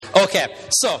Okay,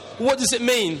 so what does it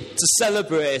mean to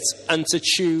celebrate and to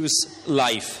choose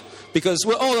life? Because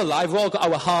we're all alive, we've all got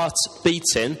our hearts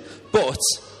beating, but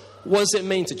what does it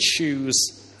mean to choose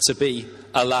to be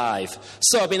alive?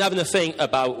 So I've been having a think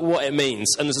about what it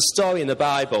means, and there's a story in the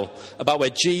Bible about where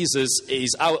Jesus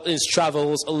is out in his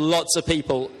travels, lots of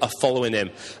people are following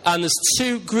him. And there's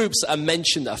two groups that are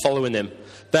mentioned that are following him.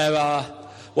 There are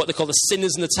what they call the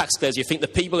sinners and the tax payers. You think the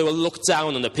people who are looked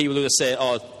down on, the people who say,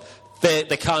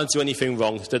 they can't do anything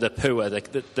wrong, they're the poor,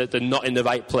 they're not in the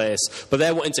right place. But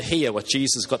they're wanting to hear what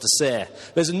Jesus has got to say.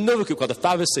 There's another group called the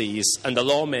Pharisees and the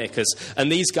lawmakers,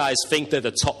 and these guys think they're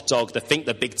the top dog, they think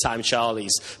they're big-time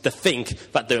Charlies, they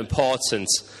think that they're important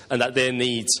and that they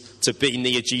need to be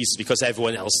near Jesus because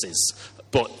everyone else is.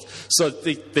 So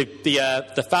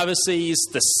the Pharisees,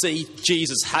 they see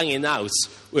Jesus hanging out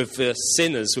with the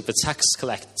sinners, with the tax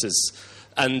collectors.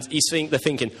 And they're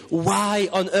thinking, why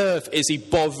on earth is he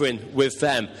bothering with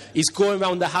them? He's going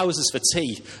around the houses for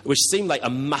tea, which seemed like a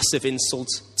massive insult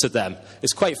to them.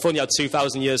 It's quite funny how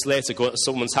 2,000 years later, going to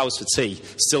someone's house for tea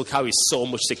still carries so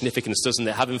much significance, doesn't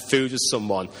it? Having food with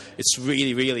someone, it's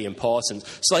really, really important.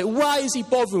 So, why is he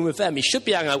bothering with them? He should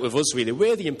be hanging out with us, really.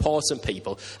 We're the important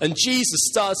people. And Jesus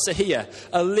starts to hear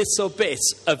a little bit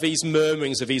of these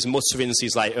murmurings, of these mutterings.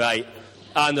 He's like, right,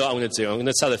 I know what I'm going to do. I'm going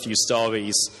to tell a few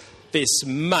stories. This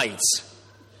might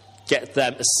get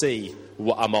them to see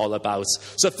what I'm all about.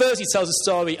 So first he tells a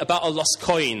story about a lost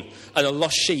coin and a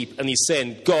lost sheep, and he's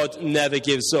saying God never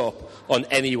gives up on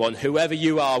anyone. Whoever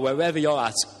you are, wherever you're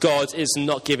at, God is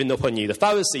not giving up on you. The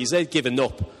Pharisees, they'd given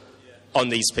up on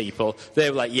these people. They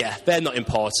were like, yeah, they're not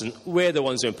important. We're the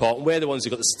ones who are important. We're the ones who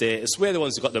got the status. We're the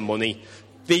ones who got the money.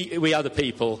 We are the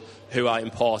people who are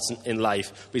important in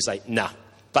life. But he's like, nah.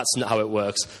 That's not how it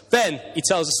works. Then he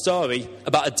tells a story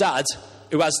about a dad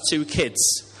who has two kids.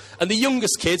 And the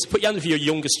youngest kid, put your hand for your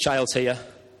youngest child here.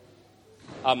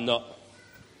 I'm not.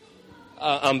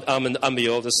 I'm the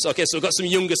oldest. Okay, so we've got some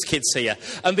youngest kids here.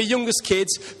 And the youngest kid,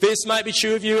 this might be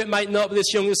true of you, it might not, but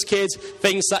this youngest kid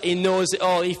thinks that he knows it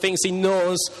all. He thinks he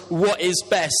knows what is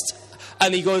best.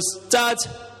 And he goes, Dad,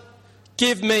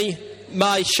 give me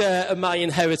my share of my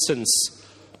inheritance.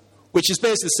 Which is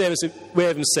basically the same as a way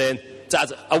of him saying,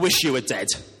 Dad, I wish you were dead.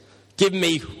 Give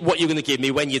me what you're going to give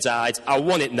me when you died. I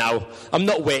want it now. I'm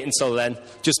not waiting till then.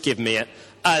 Just give me it.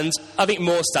 And I think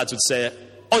most dads would say,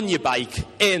 on your bike,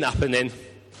 ain't happening.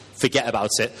 Forget about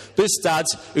it. But this dad,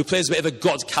 who plays a bit of a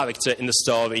God character in the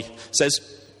story, says,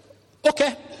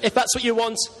 okay, if that's what you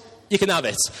want, you can have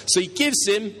it. So he gives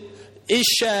him his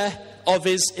share of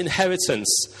his inheritance.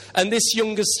 And this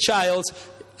youngest child,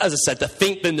 as I said, they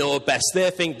think they know best. They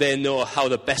think they know how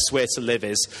the best way to live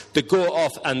is. They go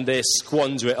off and they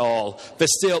squander it all. They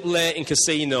stay up late in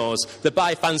casinos. They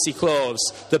buy fancy clothes.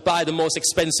 They buy the most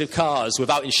expensive cars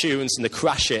without insurance and they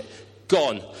crash it.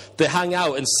 Gone. They hang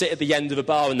out and sit at the end of a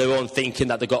bar on their own thinking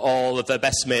that they've got all of their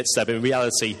best mates there. But in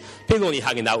reality, people are only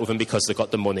hanging out with them because they've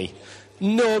got the money.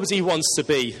 Nobody wants to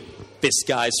be this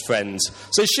guy's friend.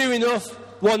 So sure enough,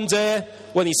 one day,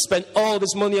 when he spent all of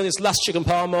his money on his last chicken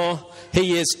parmo,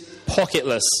 he is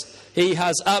pocketless. He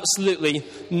has absolutely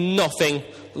nothing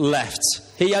left.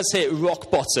 He has hit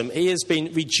rock bottom. He has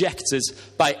been rejected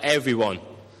by everyone.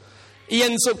 He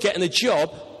ends up getting a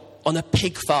job on a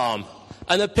pig farm.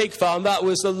 And a pig farm, that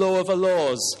was the law of the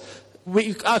laws.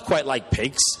 I quite like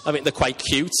pigs. I mean, they're quite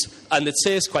cute, and they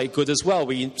taste quite good as well.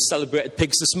 We celebrated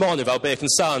pigs this morning with our bacon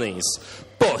sarnies.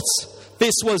 But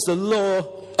this was the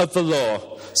law of the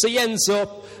law. So he ends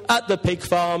up at the pig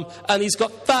farm, and he's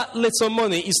got that little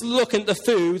money. He's looking at the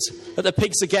food that the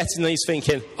pigs are getting, and he's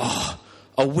thinking,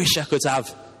 I wish I could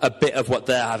have a bit of what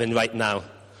they're having right now.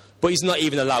 But he's not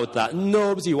even allowed that.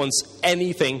 Nobody wants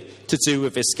anything to do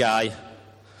with this guy.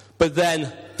 But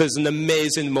then there's an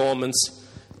amazing moment.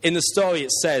 In the story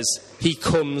it says he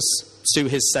comes to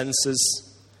his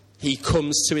senses. He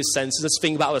comes to his senses. Let's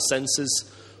think about our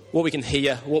senses. What we can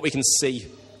hear, what we can see,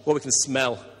 what we can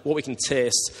smell, what we can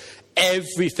taste.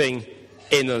 Everything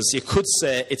in us. You could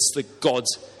say it's the God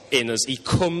in us. He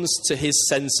comes to his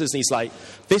senses and he's like,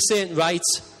 this ain't right.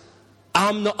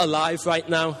 I'm not alive right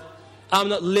now. I'm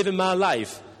not living my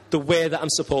life the way that I'm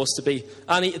supposed to be.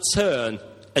 I need to turn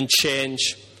and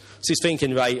change. So he's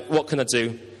thinking, right, what can I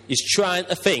do? He's trying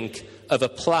to think of a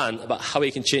plan about how he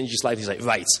can change his life. He's like,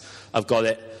 right, I've got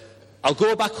it. I'll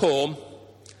go back home.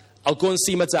 I'll go and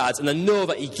see my dad. And I know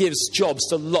that he gives jobs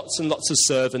to lots and lots of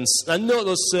servants. And I know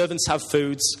those servants have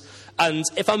foods. And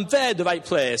if I'm there in the right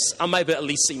place, I might be at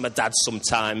least see my dad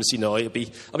sometimes. You know, I'll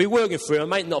be working for him. I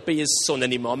might not be his son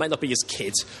anymore. I might not be his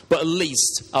kid. But at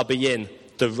least I'll be in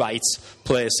the right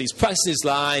place. He's pressing his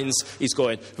lines. He's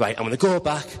going, right, I'm going to go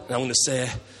back and I'm going to say,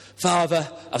 Father,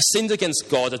 I've sinned against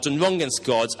God. I've done wrong against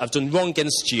God. I've done wrong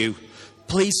against you.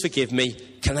 Please forgive me.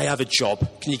 Can I have a job?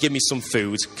 Can you give me some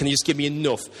food? Can you just give me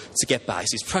enough to get by? So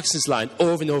he's practicing his line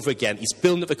over and over again. He's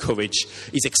building up the courage.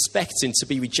 He's expecting to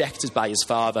be rejected by his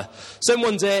father. So then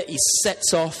one day he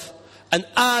sets off. And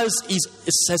as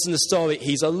it says in the story,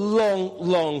 he's a long,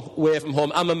 long way from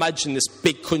home. I'm imagining this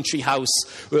big country house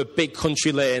or a big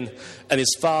country lane. And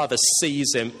his father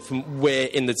sees him from way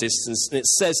in the distance. And it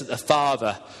says that the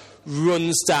father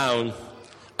runs down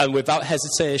and without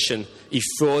hesitation, he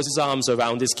throws his arms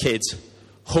around his kid,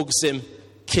 hugs him,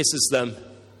 kisses them,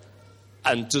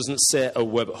 and doesn't say a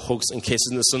word but hugs and kisses.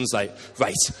 And the son's like,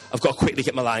 right, I've got to quickly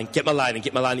get my line.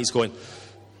 He's going,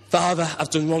 Father, I've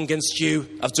done wrong against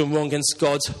you. I've done wrong against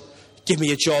God. Give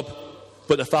me a job.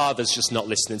 But the father's just not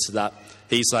listening to that.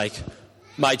 He's like,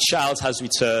 my child has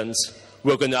returned.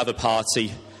 We're going to have a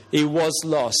party. He was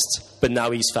lost, but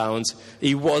now he's found.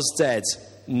 He was dead.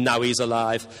 Now he's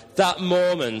alive. That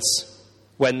moment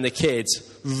when the kid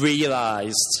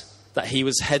realised that he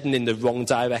was heading in the wrong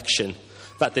direction,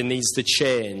 that there needs to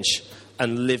change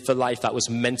and live the life that was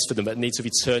meant for them, that needs to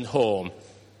return home,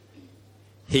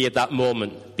 he at that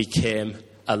moment became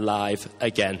alive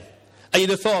again. And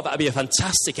you'd have thought that would be a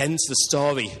fantastic end to the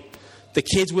story. The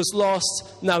kid was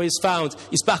lost, now he's found.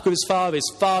 He's back with his father.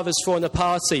 His father's throwing a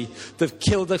party. They've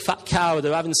killed the fat cow.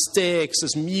 They're having steaks.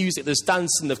 There's music. There's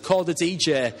dancing. They've called a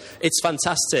DJ. It's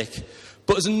fantastic.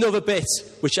 But there's another bit,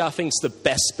 which I think is the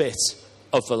best bit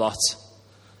of the lot.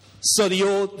 So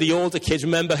the older kid,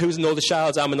 remember who's an older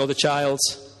child? I'm an older child.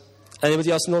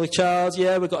 Anybody else an older child?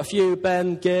 Yeah, we've got a few.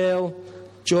 Ben, Gail,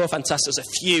 Joe, fantastic. There's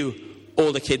a few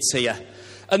older kids here.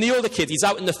 And the older kid, he's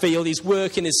out in the field. He's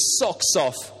working his socks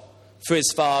off for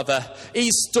his father.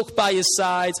 He's stuck by his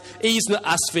side. He's not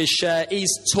asked for his share.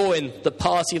 He's towing the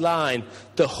party line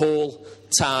the whole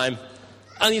time.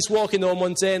 And he's walking home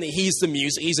one day and he hears the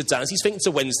music, he's a dance. He's thinking it's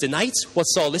a Wednesday night.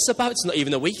 What's all this about? It's not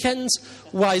even a weekend.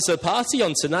 Why is there a party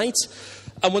on tonight?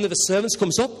 And one of the servants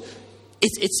comes up.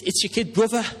 It's your kid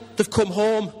brother. They've come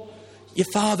home. Your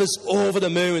father's over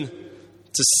the moon.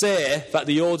 To say that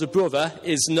the older brother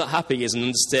is not happy is an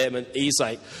understatement. He's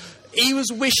like, he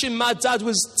was wishing my dad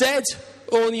was dead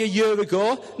only a year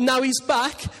ago. Now he's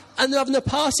back and they're having a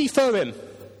party for him.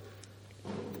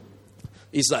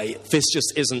 He's like, this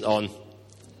just isn't on.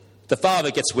 The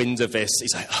father gets wind of this.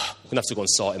 He's like, I'm going to have to go and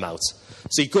sort him out.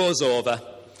 So he goes over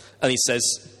and he says,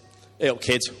 hey, little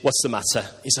kid, what's the matter?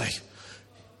 He's like,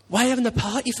 why are you having a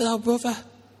party for our brother?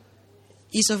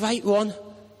 He's the right one.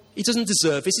 He doesn't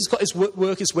deserve this. He's got his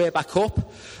work his way back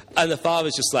up. And the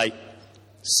father's just like,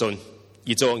 son,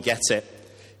 you don't get it.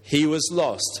 He was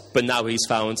lost, but now he's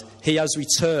found. He has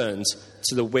returned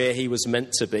to the way he was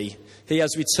meant to be. He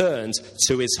has returned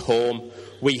to his home.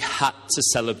 We had to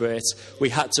celebrate. We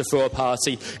had to throw a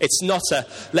party. It's not a,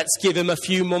 let's give him a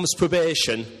few months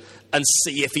probation and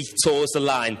see if he toes the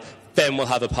line. Then we'll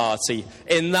have a party.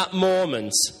 In that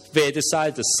moment, they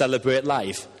decided to celebrate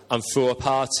life and throw a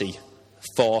party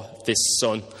for this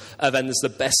son. And then there's the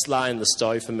best line in the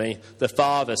story for me. The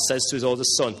father says to his older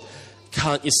son,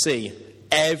 can't you see,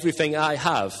 everything I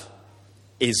have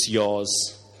is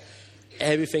yours.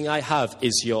 Everything I have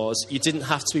is yours. You didn't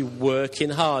have to be working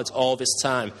hard all this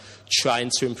time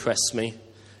trying to impress me.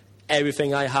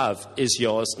 Everything I have is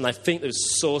yours. And I think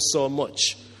there's so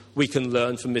much we can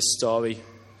learn from this story.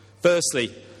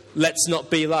 Firstly, let's not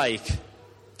be like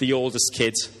the oldest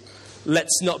kid.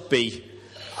 Let's not be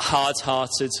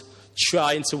hard-hearted,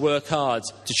 trying to work hard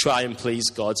to try and please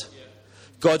God.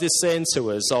 God is saying to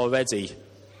us already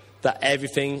that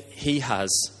everything he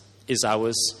has is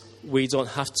ours. We don't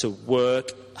have to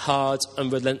work hard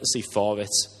and relentlessly for it.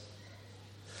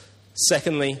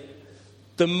 Secondly,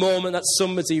 the moment that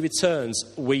somebody returns,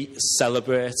 we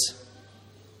celebrate.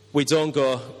 We don't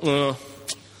go,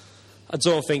 I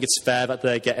don't think it's fair that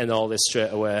they're getting all this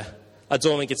straight away. I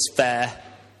don't think it's fair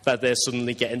that they're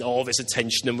suddenly getting all this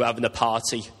attention and we're having a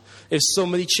party. If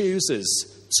somebody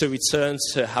chooses to return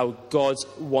to how God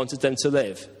wanted them to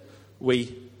live,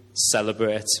 we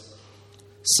celebrate.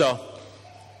 So,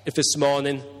 if this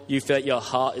morning you feel like your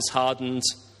heart is hardened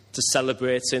to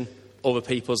celebrating other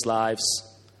people's lives,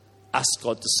 ask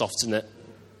God to soften it.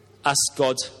 Ask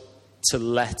God to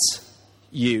let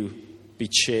you be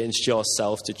changed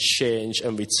yourself, to change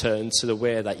and return to the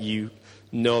way that you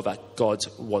know that God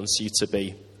wants you to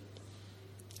be.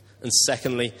 And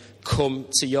secondly, come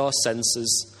to your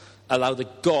senses. Allow the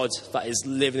God that is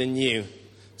living in you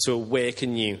to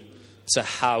awaken you to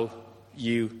how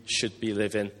you should be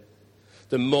living.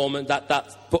 The moment that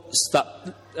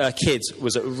kid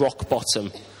was at rock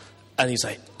bottom and he's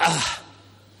like,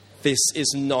 this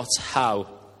is not how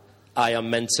I am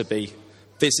meant to be.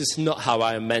 This is not how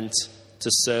I am meant to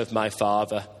serve my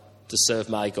Father, to serve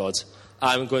my God.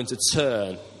 I'm going to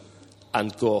turn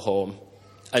and go home.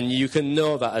 And you can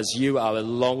know that as you are a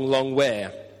long, long way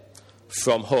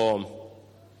from home,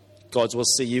 God will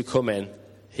see you come in.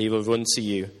 He will run to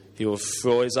you. He will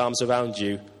throw his arms around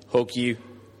you, hug you,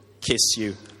 kiss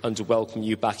you, and welcome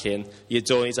you back in. You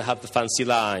don't need to have the fancy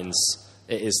lines.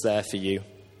 It is there for you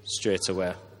straight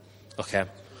away. Okay,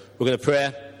 we're going to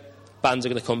pray. Bands are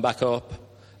going to come back up.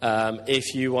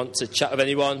 If you want to chat with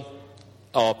anyone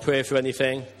or pray for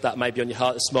anything that might be on your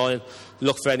heart this morning,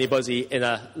 look for anybody in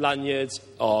a lanyard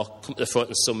or come to the front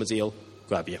and somebody will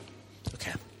grab you.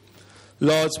 Okay.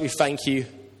 Lord, we thank you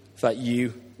that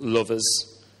you love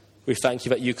us. We thank you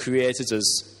that you created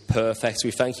us perfect. We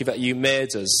thank you that you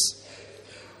made us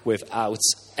without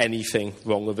anything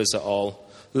wrong with us at all.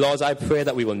 Lord, I pray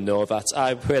that we will know that.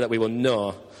 I pray that we will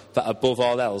know that above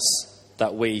all else,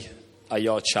 that we are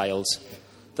your child.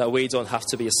 That we don't have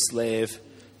to be a slave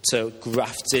to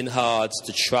grafting hard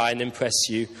to try and impress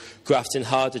you, grafting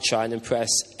hard to try and impress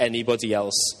anybody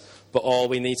else. But all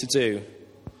we need to do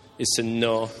is to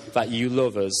know that you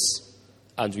love us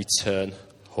and return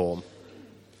home.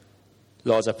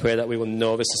 Lord, I pray that we will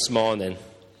know this morning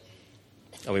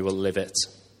and we will live it.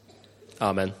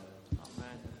 Amen.